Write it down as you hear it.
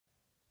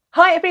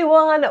Hi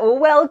everyone,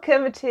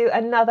 welcome to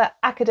another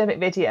academic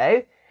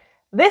video.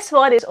 This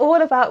one is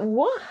all about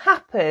what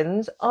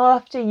happens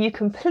after you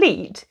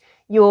complete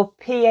your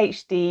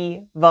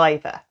PhD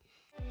VIVA.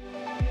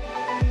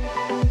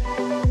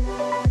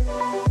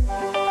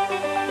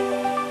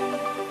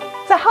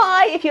 So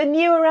hi, if you're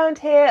new around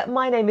here,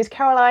 my name is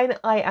Caroline.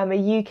 I am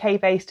a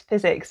UK-based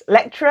physics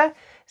lecturer,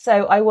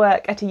 so I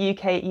work at a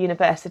UK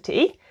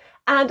university,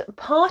 and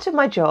part of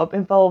my job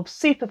involves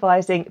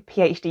supervising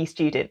PhD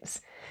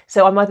students.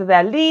 So I'm either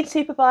their lead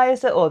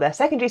supervisor or their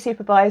secondary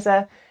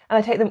supervisor, and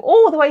I take them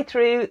all the way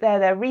through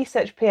their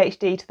research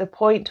PhD to the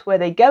point where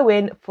they go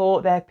in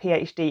for their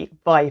PhD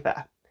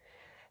VIVA.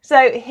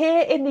 So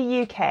here in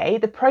the UK,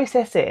 the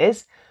process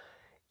is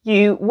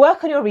you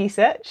work on your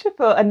research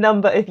for a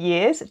number of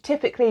years.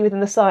 Typically within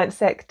the science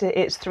sector,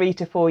 it's 3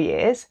 to 4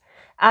 years.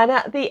 And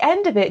at the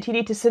end of it, you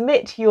need to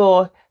submit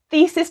your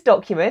thesis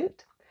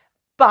document,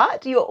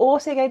 but you're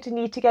also going to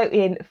need to go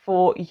in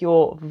for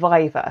your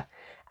VIVA.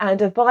 And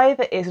a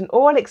VIVA is an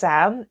oral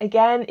exam.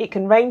 Again, it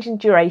can range in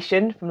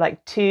duration from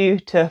like 2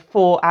 to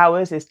 4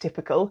 hours is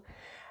typical.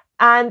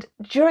 And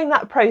during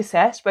that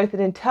process, both an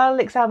internal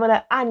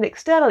examiner and an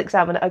external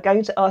examiner are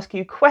going to ask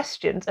you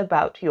questions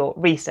about your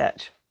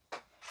research.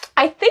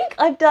 I think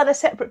I've done a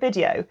separate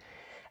video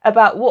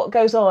about what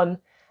goes on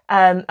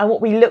and what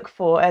we look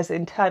for as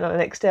internal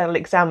and external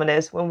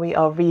examiners when we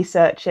are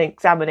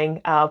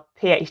examining our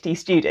PhD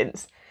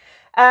students.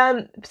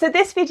 So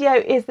this video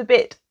is the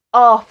bit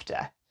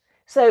after.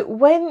 So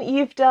when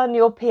you've done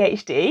your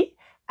PhD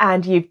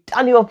and you've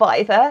done your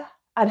VIVA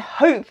and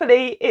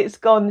hopefully it's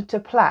gone to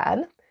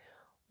plan,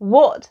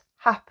 what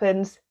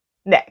happens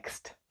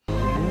next?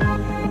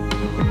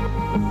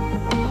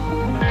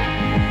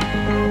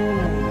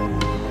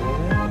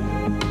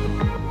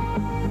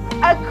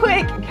 A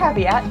quick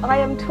caveat, I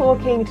am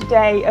talking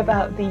today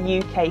about the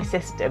UK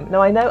system.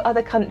 Now I know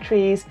other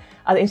countries,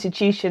 other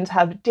institutions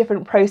have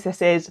different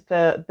processes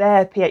for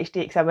their PhD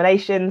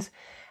examinations.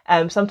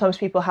 Sometimes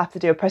people have to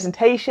do a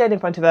presentation in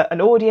front of an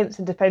audience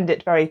and defend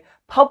it very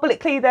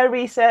publicly, their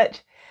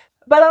research.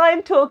 But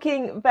I'm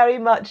talking very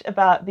much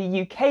about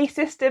the UK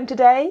system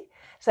today.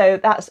 So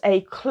that's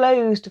a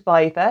closed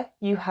VIVA.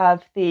 You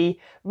have the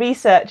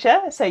researcher,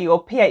 so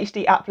your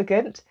PhD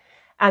applicant,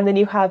 and then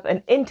you have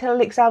an internal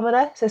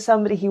examiner, so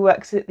somebody who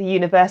works at the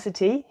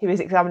university who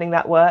is examining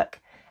that work,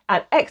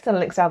 an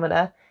external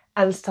examiner,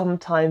 and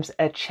sometimes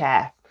a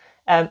chair.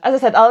 As I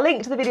said, I'll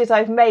link to the videos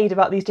I've made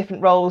about these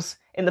different roles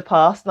in the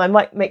past, and I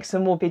might make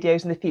some more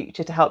videos in the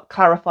future to help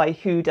clarify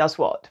who does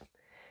what.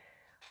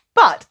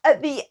 But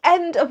at the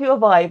end of your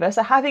VIVA,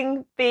 so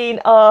having been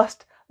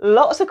asked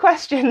lots of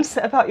questions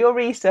about your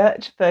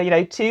research for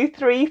 2,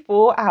 3,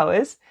 4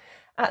 hours,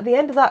 at the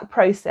end of that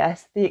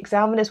process, the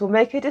examiners will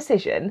make a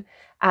decision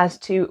as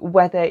to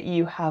whether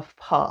you have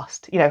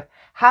passed.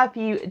 Have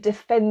you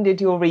defended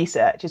your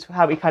research is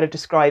how we kind of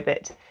describe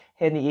it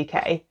here in the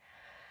UK.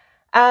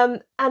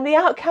 And the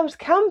outcomes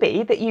can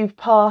be that you've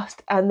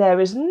passed and there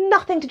is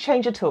nothing to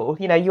change at all.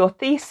 Your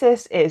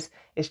thesis is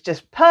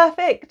just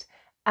perfect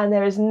and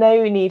there is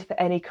no need for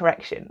any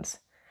corrections.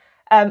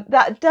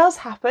 That does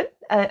happen,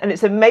 and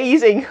it's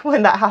amazing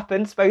when that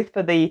happens, both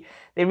for the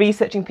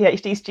researching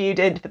PhD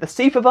student, for the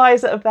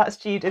supervisor of that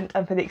student,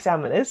 and for the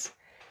examiners.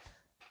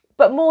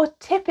 But more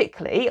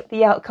typically,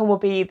 the outcome will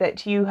be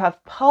that you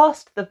have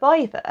passed the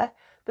VIVA,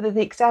 but that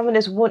the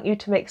examiners want you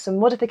to make some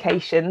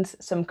modifications,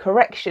 some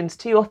corrections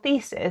to your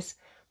thesis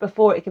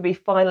before it can be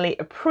finally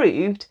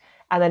approved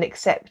and then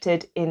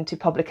accepted into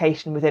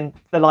publication within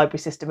the library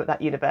system at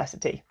that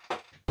university.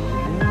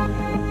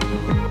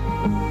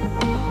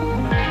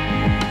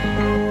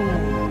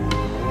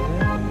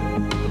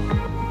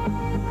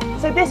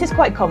 So this is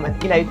quite common,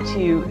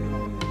 to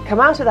come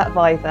out of that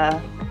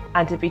VIVA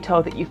and to be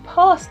told that you've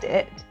passed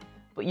it,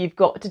 but you've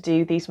got to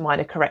do these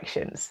minor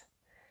corrections.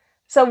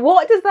 So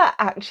what does that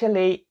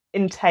actually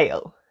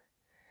entail?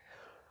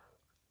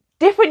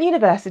 Different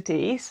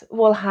universities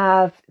will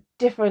have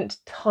different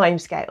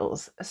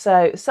timescales.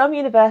 So some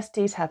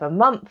universities have a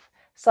month,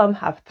 some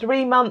have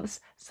 3 months,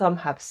 some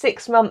have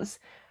 6 months,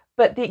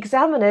 but the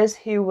examiners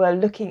who were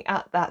looking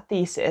at that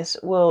thesis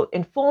will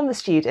inform the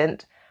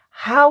student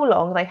how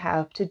long they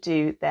have to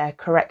do their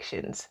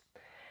corrections.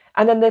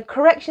 And then the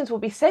corrections will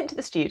be sent to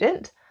the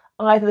student.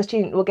 Either the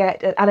student will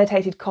get an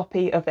annotated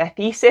copy of their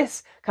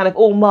thesis, kind of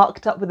all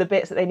marked up with the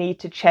bits that they need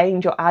to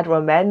change or add or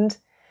amend.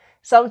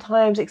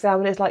 Sometimes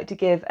examiners like to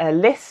give a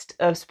list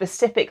of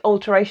specific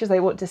alterations they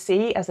want to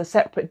see as a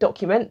separate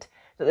document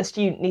that the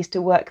student needs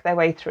to work their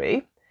way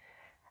through.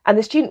 And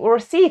the student will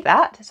receive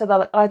that, so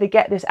they'll either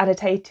get this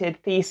annotated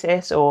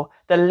thesis or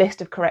the list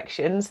of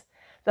corrections.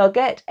 They'll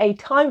get a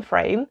time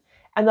frame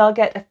and they'll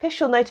get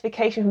official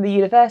notification from the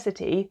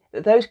university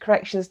that those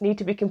corrections need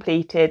to be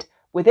completed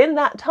within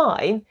that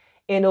time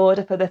in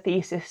order for the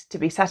thesis to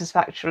be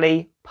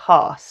satisfactorily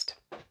passed.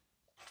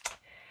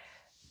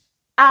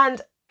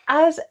 And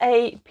as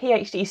a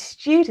PhD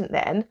student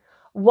then,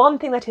 one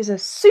thing that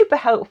is super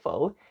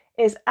helpful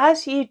is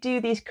as you do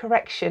these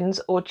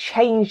corrections or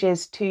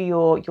changes to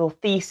your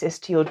thesis,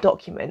 to your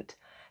document,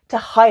 to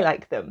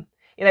highlight them.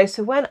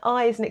 So when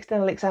I, as an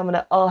external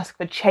examiner, ask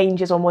for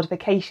changes or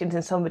modifications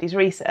in somebody's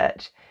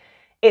research,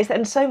 it's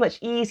then so much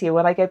easier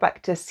when I go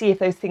back to see if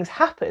those things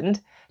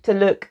happened to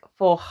look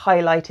for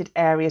highlighted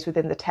areas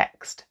within the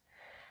text.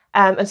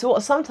 And so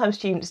what sometimes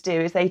students do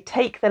is they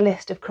take the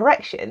list of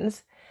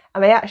corrections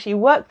and they actually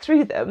work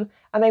through them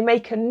and they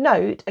make a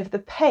note of the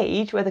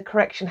page where the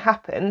correction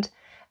happened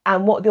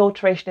and what the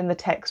alteration in the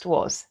text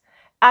was.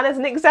 And as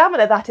an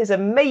examiner, that is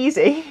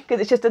amazing because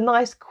it's just a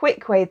nice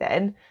quick way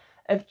then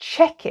of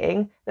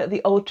checking that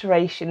the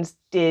alterations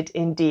did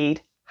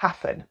indeed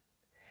happen.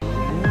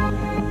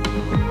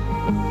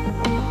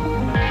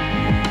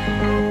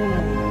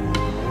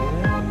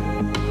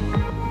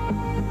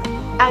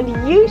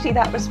 And usually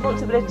that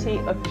responsibility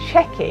of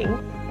checking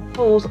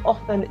falls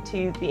often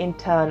to the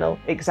internal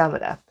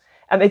examiner.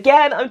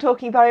 Again, I'm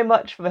talking very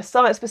much from a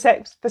science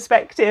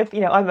perspective.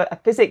 I'm a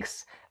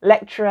physics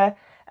lecturer,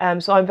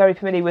 so I'm very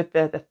familiar with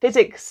the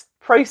physics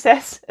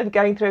process of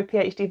going through a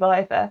PhD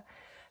VIVA.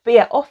 But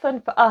yeah,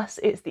 often for us,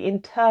 it's the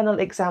internal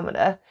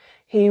examiner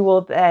who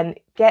will then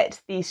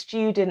get the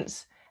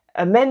students'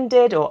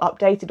 amended or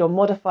updated or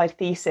modified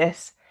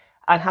thesis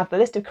and have the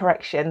list of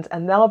corrections,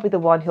 and they'll be the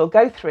one who'll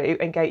go through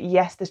and go,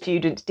 yes, the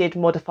student did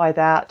modify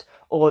that,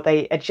 or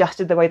they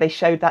adjusted the way they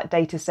showed that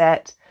data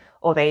set,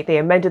 or they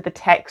amended the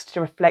text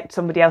to reflect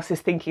somebody else's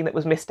thinking that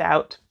was missed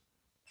out.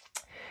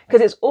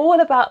 Because it's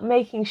all about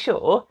making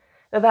sure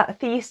that that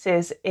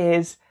thesis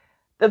is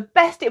the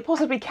best it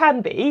possibly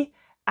can be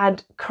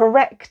and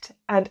correct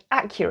and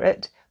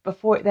accurate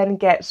before it then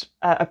gets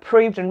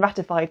approved and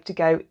ratified to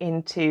go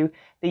into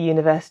the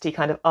university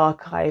kind of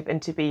archive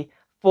and to be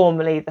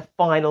formally the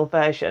final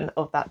version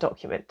of that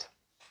document.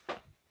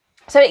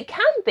 So it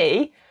can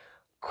be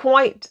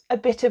quite a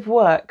bit of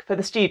work for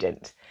the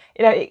student.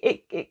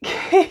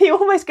 You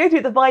almost go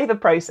through the VIVA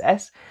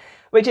process,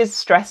 which is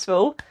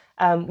stressful.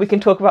 We can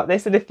talk about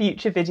this in a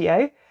future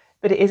video,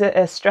 but it is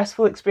a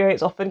stressful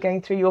experience often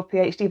going through your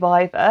PhD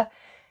VIVA.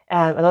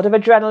 A lot of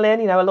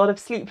adrenaline, a lot of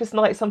sleepless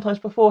nights sometimes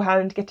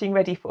beforehand getting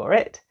ready for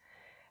it.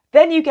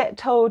 Then you get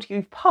told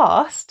you've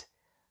passed,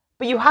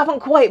 but you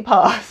haven't quite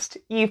passed.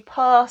 You've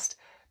passed,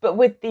 but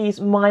with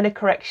these minor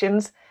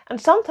corrections, and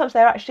sometimes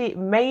they're actually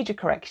major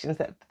corrections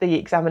that the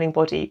examining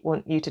body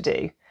want you to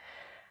do.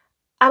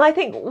 And I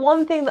think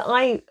one thing that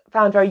I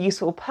found very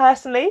useful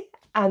personally,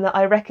 and that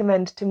I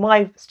recommend to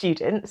my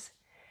students,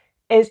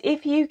 is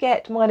if you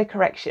get minor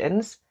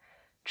corrections,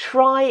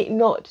 try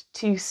not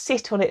to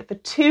sit on it for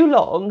too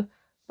long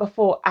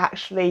before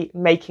actually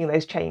making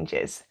those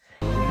changes.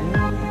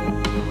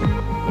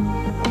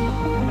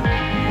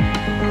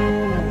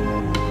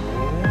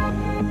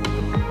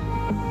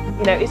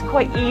 It's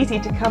quite easy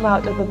to come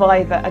out of the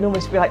VIVA and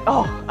almost be like,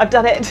 oh, I've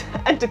done it,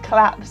 and to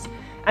collapse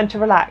and to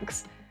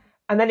relax.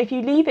 And then if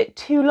you leave it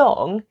too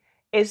long,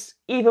 it's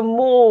even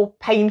more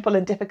painful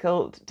and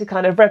difficult to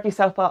kind of rev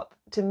yourself up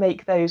to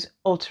make those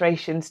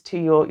alterations to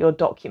your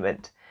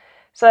document.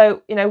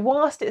 So,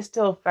 whilst it's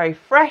still very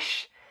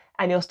fresh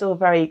and you're still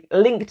very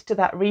linked to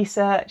that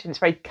research and it's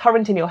very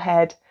current in your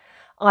head,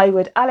 I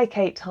would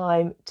allocate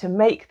time to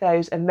make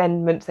those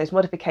amendments, those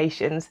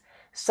modifications,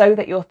 so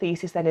that your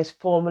thesis then is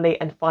formally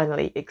and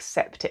finally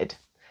accepted.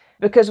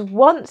 Because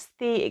once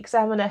the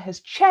examiner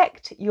has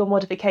checked your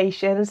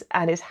modifications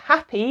and is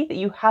happy that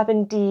you have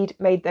indeed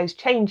made those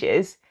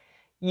changes,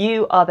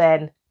 you are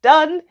then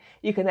done.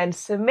 You can then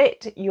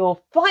submit your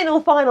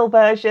final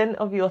version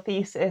of your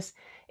thesis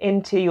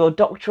into your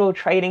doctoral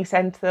training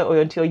centre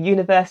or into your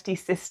university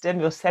system,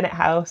 your Senate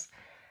House,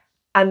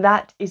 and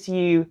that is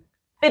you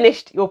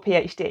finished your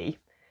PhD.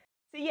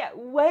 So yeah,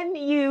 when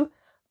you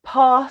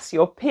pass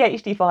your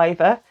PhD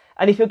VIVA,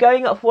 and if you're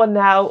going up for one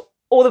now,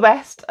 all the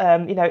best.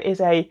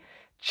 Is a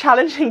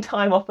challenging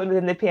time often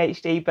within the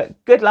PhD,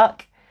 but good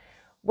luck.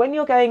 When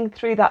you're going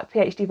through that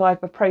PhD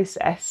VIVA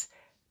process,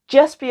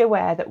 just be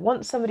aware that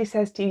once somebody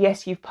says to you,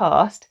 yes, you've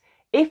passed,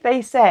 if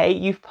they say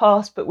you've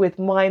passed but with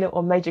minor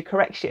or major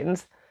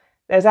corrections,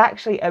 there's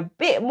actually a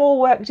bit more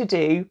work to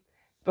do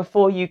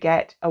before you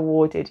get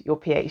awarded your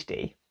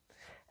PhD.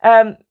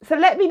 So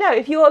let me know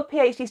if you're a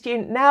PhD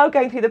student now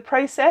going through the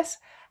process.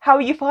 How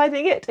are you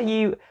finding it? Are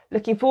you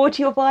looking forward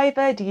to your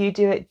VIVA? Do you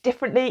do it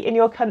differently in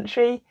your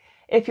country?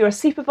 If you're a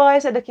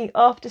supervisor looking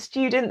after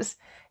students,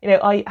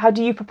 how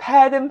do you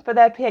prepare them for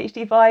their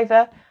PhD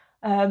VIVA?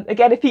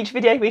 Again, a future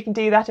video we can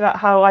do that about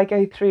how I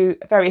go through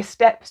various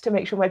steps to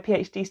make sure my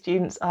PhD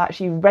students are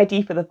actually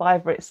ready for the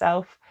VIVA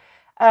itself.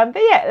 But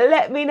yeah,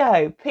 let me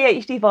know.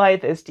 PhD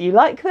VIVAs, do you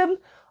like them?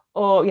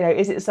 Or,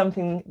 is it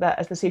something that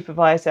as the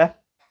supervisor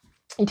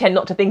you tend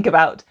not to think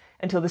about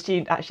until the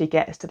student actually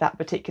gets to that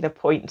particular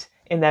point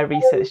in their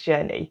research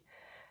journey?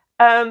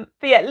 But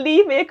yeah,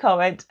 leave me a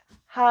comment.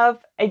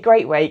 Have a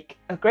great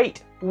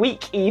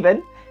week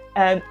even.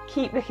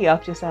 Keep looking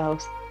after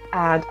yourselves,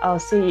 and I'll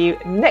see you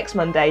next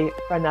Monday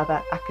for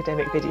another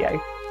academic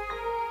video.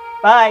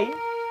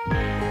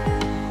 Bye!